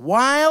 6.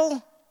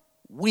 While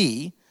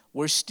we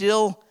were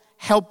still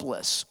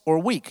helpless or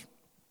weak,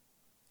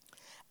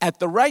 at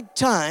the right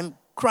time,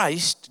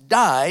 Christ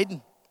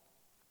died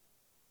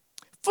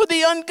for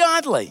the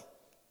ungodly.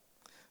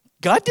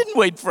 God didn't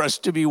wait for us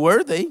to be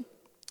worthy.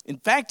 In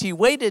fact, he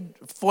waited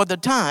for the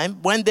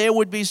time when there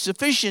would be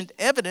sufficient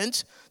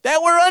evidence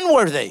that we're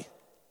unworthy.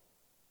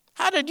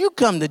 How did you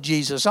come to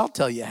Jesus? I'll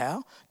tell you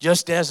how.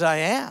 Just as I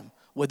am,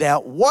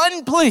 without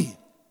one plea,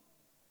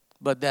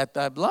 but that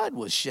thy blood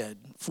was shed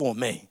for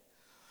me.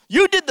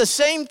 You did the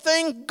same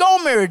thing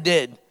Gomer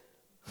did.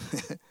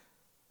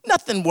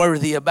 Nothing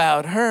worthy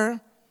about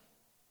her.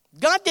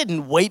 God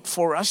didn't wait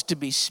for us to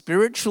be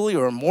spiritually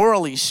or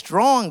morally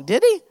strong,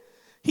 did he?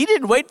 He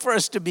didn't wait for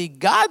us to be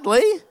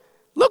godly.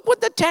 Look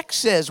what the text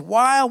says.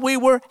 While we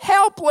were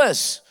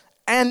helpless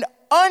and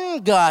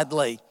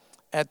ungodly,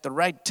 at the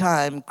right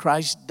time,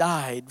 Christ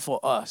died for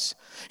us.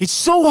 It's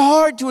so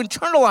hard to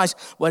internalize.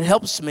 What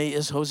helps me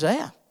is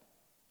Hosea.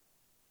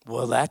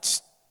 Well,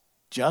 that's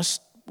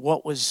just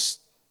what was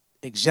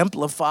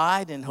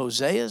exemplified in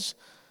Hosea's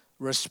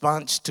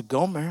response to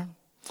Gomer.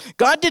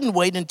 God didn't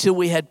wait until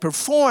we had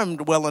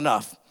performed well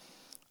enough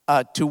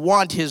to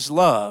want his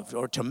love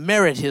or to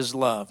merit his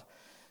love.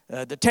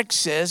 The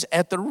text says,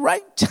 at the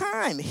right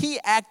time, he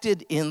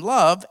acted in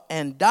love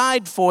and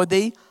died for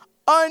the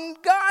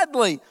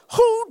ungodly.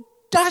 Who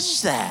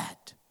does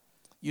that?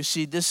 You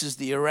see, this is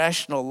the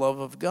irrational love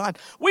of God.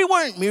 We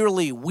weren't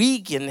merely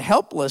weak and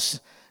helpless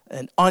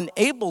and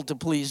unable to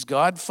please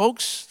God.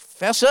 Folks,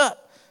 fess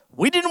up.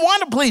 We didn't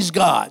want to please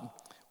God.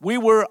 We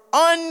were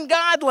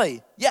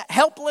ungodly,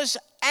 helpless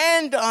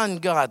and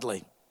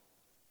ungodly.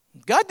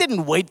 God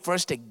didn't wait for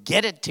us to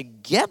get it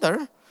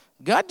together.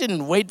 God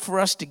didn't wait for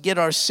us to get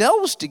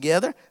ourselves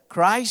together.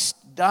 Christ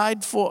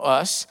died for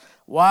us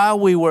while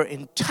we were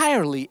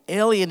entirely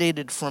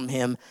alienated from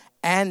him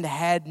and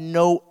had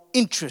no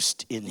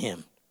interest in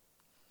him.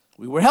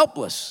 We were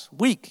helpless,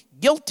 weak,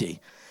 guilty.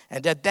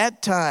 And at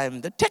that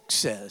time, the text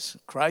says,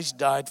 Christ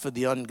died for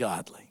the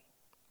ungodly.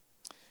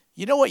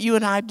 You know what you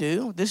and I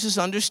do? This is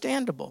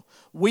understandable.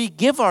 We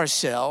give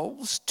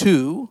ourselves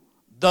to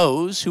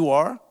those who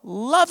are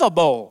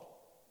lovable.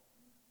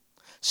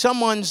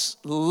 Someone's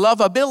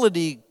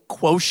lovability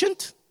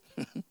quotient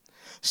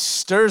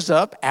stirs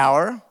up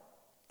our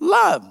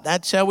love.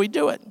 That's how we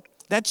do it.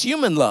 That's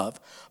human love.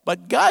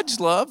 But God's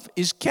love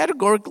is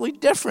categorically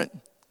different.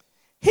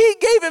 He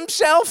gave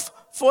himself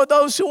for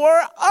those who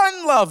are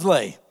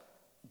unlovely.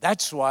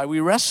 That's why we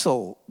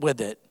wrestle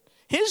with it.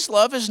 His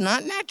love is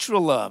not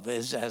natural love,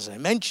 as I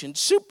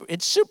mentioned,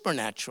 it's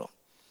supernatural.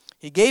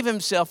 He gave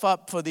himself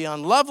up for the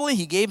unlovely.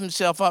 He gave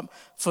himself up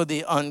for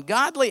the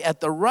ungodly. At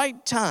the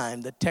right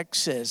time, the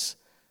text says,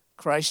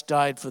 Christ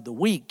died for the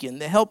weak and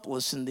the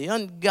helpless and the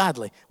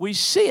ungodly. We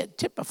see it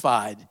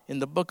typified in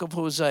the book of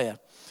Hosea.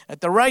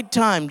 At the right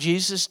time,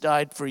 Jesus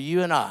died for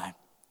you and I,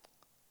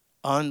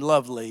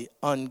 unlovely,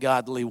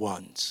 ungodly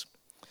ones.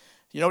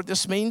 You know what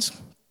this means?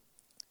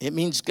 It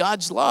means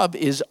God's love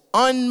is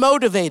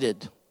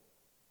unmotivated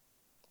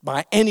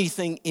by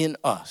anything in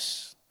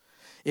us.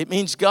 It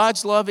means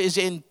God's love is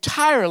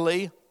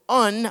entirely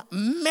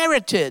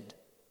unmerited.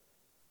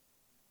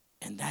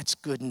 And that's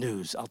good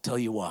news. I'll tell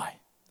you why.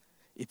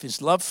 If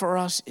his love for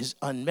us is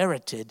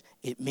unmerited,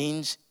 it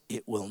means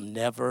it will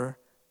never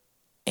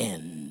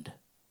end.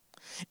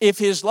 If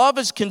his love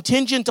is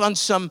contingent on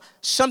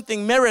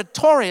something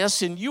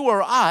meritorious in you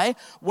or I,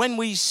 when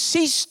we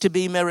cease to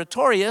be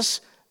meritorious,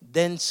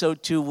 then so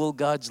too will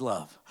God's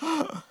love.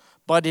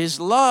 But his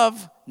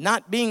love,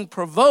 not being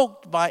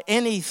provoked by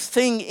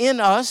anything in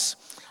us,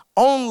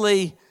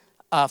 only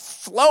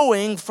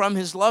flowing from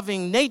his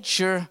loving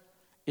nature,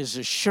 is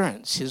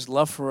assurance. His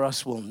love for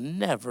us will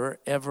never,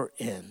 ever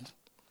end.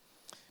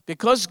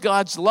 Because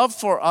God's love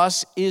for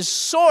us is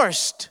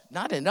sourced,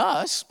 not in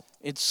us,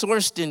 it's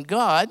sourced in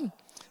God.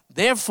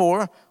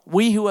 Therefore,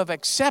 we who have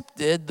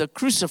accepted the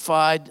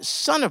crucified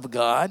Son of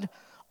God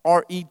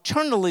are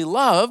eternally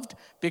loved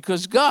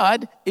because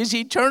God is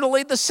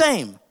eternally the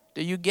same.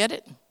 Do you get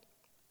it?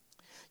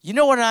 You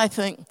know what I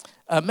think?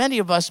 Many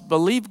of us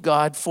believe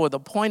God for the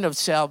point of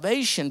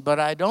salvation, but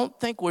I don't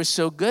think we're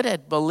so good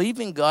at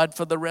believing God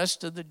for the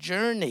rest of the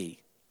journey.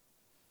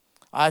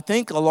 I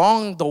think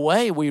along the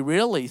way we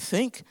really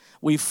think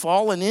we've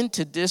fallen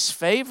into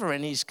disfavor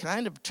and he's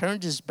kind of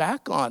turned his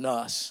back on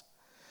us.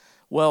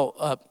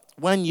 Well,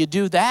 when you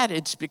do that,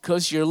 it's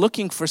because you're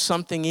looking for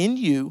something in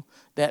you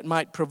that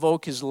might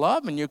provoke his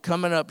love, and you're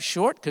coming up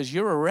short because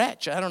you're a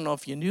wretch. I don't know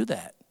if you knew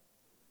that.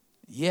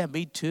 Yeah,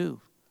 me too.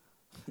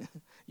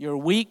 You're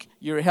weak,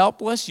 you're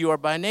helpless, you are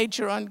by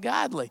nature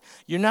ungodly.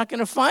 You're not going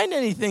to find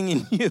anything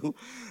in you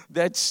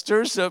that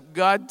stirs up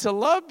God to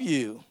love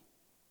you.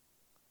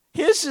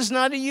 His is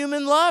not a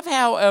human love,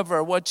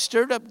 however. What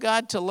stirred up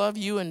God to love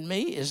you and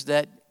me is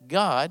that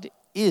God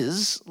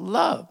is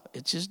love.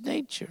 It's his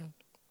nature.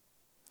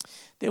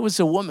 There was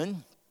a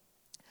woman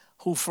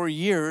who for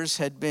years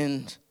had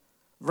been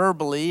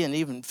verbally and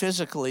even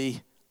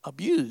physically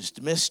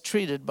abused,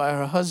 mistreated by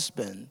her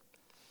husband.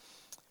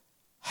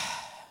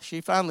 She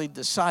finally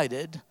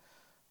decided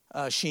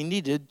she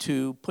needed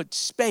to put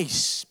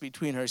space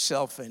between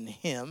herself and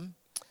him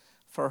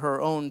for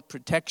her own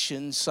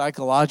protection,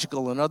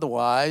 psychological and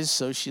otherwise,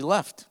 so she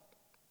left.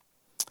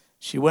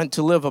 She went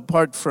to live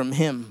apart from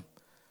him.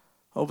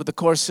 Over the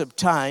course of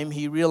time,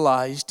 he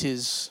realized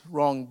his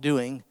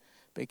wrongdoing,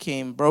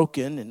 became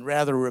broken and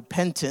rather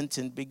repentant,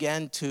 and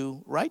began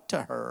to write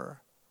to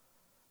her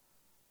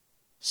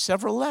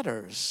several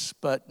letters,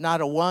 but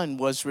not a one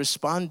was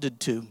responded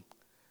to.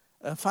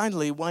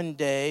 Finally, one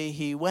day,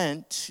 he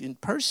went in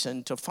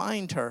person to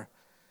find her.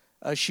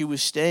 She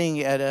was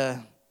staying at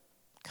a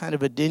kind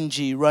of a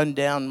dingy,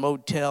 rundown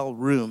motel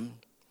room.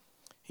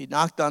 He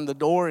knocked on the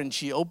door, and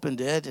she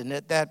opened it, and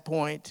at that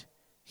point,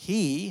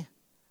 he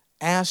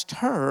asked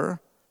her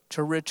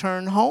to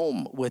return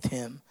home with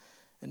him.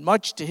 And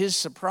much to his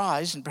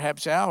surprise, and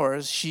perhaps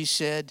ours, she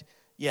said,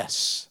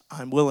 "Yes,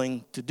 I'm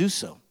willing to do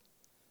so."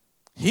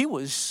 He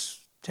was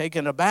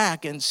taken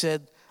aback and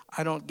said,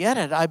 "I don't get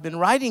it. I've been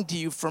writing to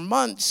you for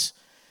months,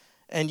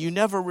 and you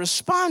never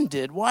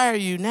responded. Why are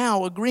you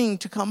now agreeing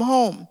to come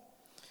home?"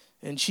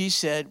 And she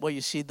said, "Well,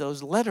 you see,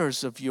 those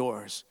letters of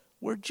yours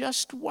were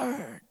just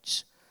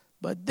words,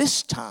 but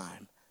this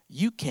time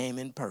you came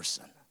in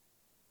person."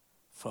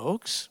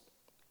 Folks,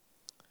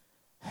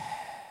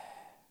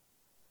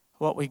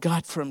 what we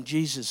got from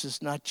Jesus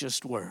is not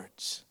just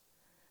words.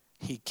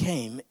 He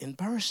came in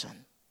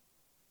person.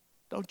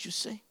 Don't you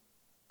see?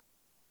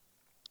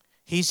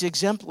 He's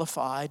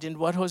exemplified in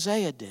what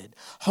Hosea did.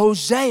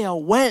 Hosea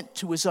went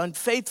to his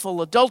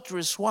unfaithful,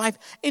 adulterous wife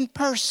in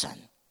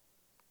person.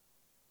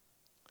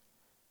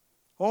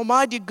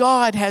 Almighty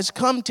God has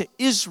come to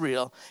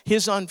Israel,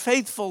 his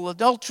unfaithful,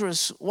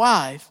 adulterous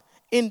wife,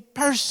 in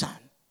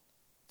person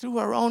through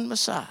her own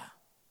Messiah.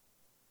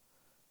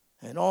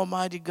 And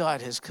Almighty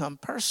God has come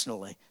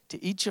personally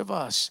to each of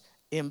us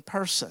in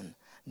person,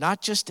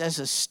 not just as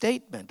a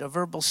statement, a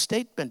verbal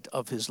statement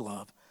of his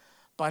love,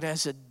 but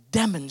as a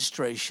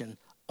demonstration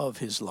of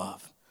his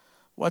love.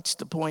 What's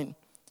the point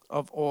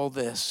of all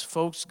this?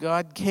 Folks,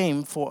 God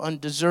came for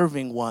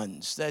undeserving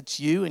ones. That's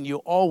you, and you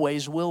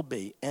always will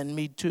be, and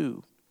me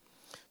too.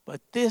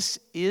 But this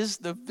is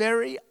the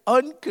very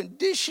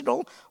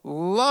unconditional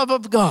love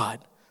of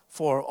God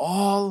for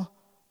all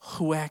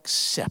who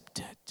accept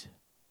it.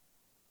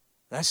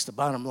 That's the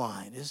bottom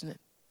line, isn't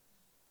it?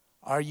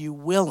 Are you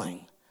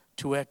willing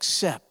to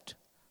accept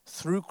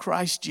through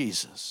Christ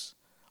Jesus?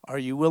 Are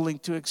you willing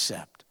to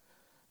accept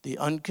the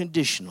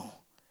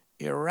unconditional,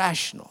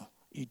 irrational,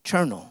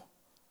 eternal,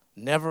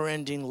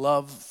 never-ending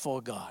love for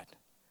God,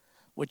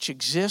 which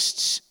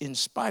exists in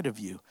spite of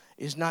you,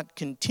 is not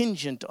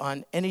contingent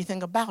on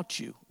anything about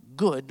you,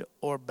 good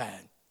or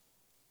bad?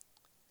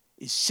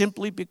 It's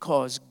simply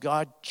because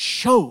God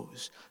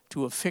chose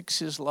to affix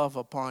his love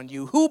upon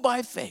you, who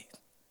by faith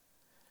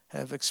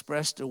have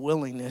expressed a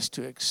willingness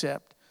to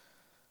accept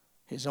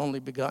his only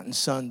begotten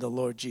Son, the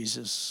Lord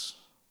Jesus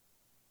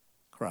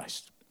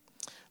Christ.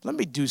 Let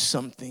me do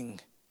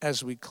something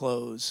as we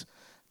close.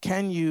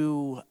 Can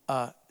you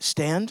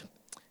stand,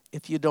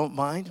 if you don't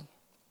mind?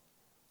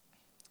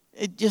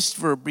 Just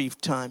for a brief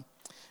time.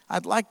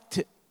 I'd like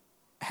to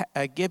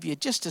give you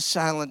just a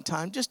silent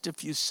time, just a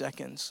few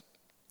seconds.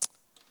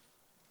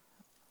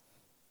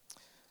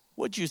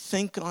 Would you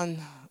think on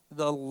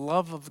the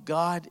love of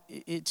God?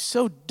 It's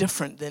so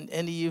different than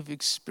any you've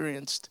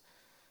experienced.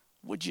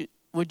 Would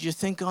you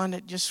think on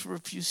it just for a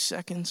few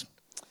seconds?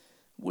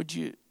 Would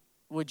you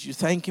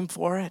thank him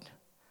for it?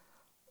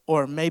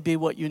 Or maybe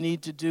what you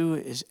need to do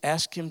is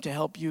ask him to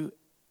help you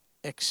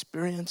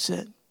experience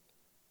it.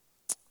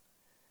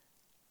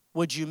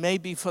 Would you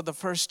maybe for the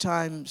first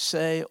time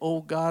say,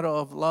 "O God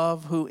of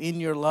love, who in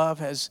your love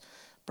has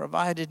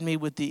provided me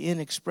with the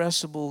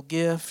inexpressible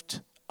gift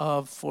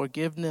of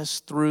forgiveness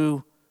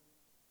through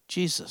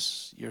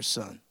Jesus, your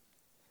Son."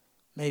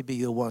 Maybe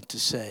you'll want to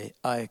say,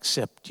 "I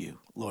accept you,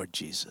 Lord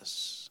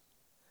Jesus."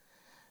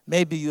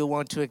 Maybe you'll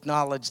want to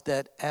acknowledge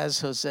that as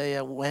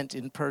Hosea went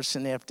in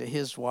person after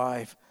his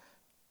wife,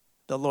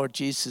 the Lord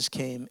Jesus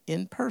came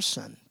in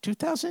person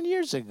 2,000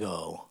 years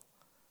ago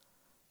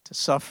to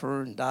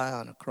suffer and die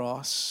on a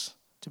cross,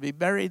 to be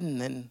buried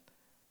and then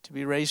to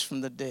be raised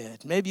from the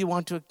dead. Maybe you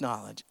want to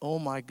acknowledge, "Oh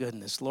my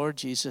goodness, Lord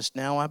Jesus,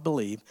 now I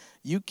believe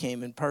you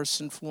came in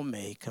person for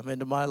me. Come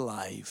into my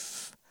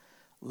life.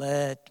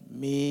 Let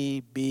me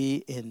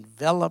be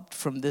enveloped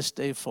from this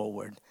day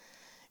forward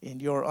in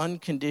your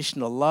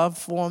unconditional love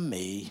for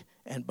me,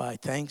 and by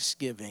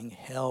thanksgiving,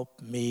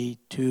 help me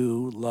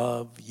to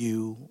love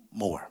you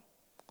more."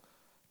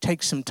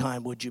 Take some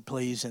time, would you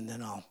please, and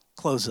then I'll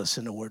close us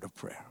in a word of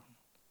prayer.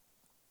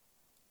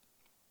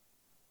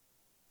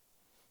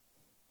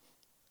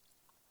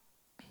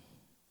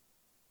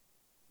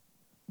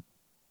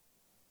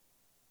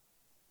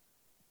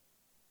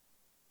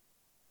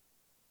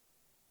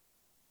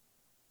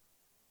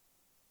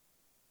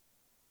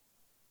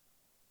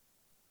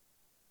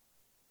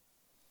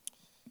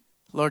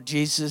 Lord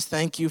Jesus,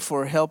 thank you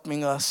for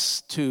helping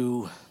us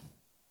to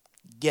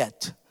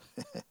get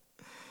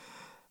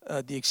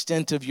the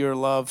extent of your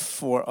love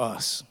for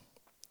us.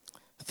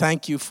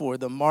 Thank you for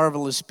the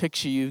marvelous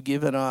picture you've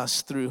given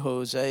us through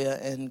Hosea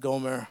and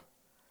Gomer.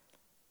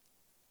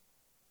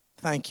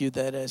 Thank you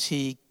that as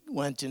he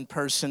went in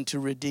person to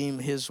redeem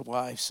his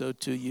wife, so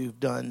too you've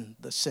done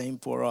the same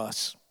for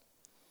us.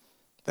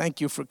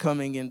 Thank you for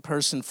coming in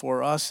person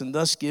for us and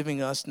thus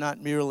giving us not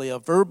merely a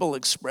verbal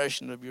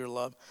expression of your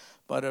love,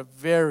 but a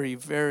very,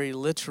 very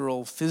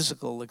literal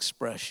physical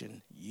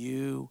expression.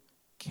 You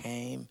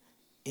came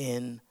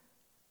in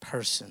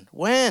person.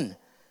 When?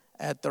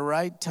 At the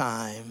right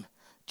time.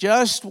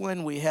 Just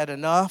when we had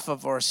enough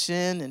of our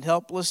sin and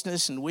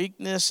helplessness and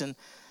weakness and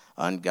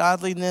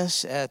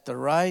ungodliness, at the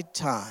right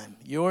time,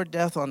 your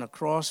death on the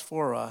cross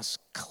for us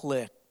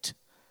clicked,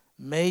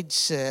 made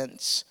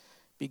sense,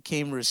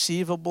 became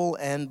receivable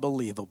and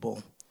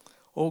believable.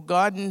 Oh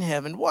God in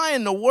heaven, why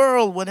in the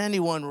world would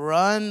anyone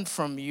run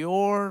from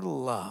your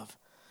love?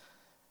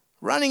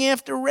 Running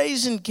after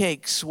raisin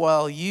cakes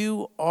while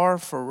you are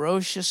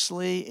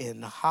ferociously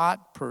in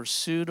hot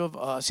pursuit of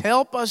us.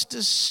 Help us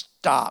to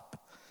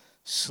stop,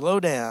 slow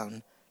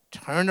down,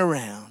 turn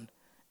around,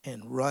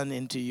 and run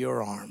into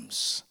your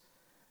arms.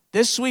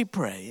 This we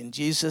pray in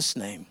Jesus'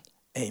 name,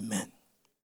 amen.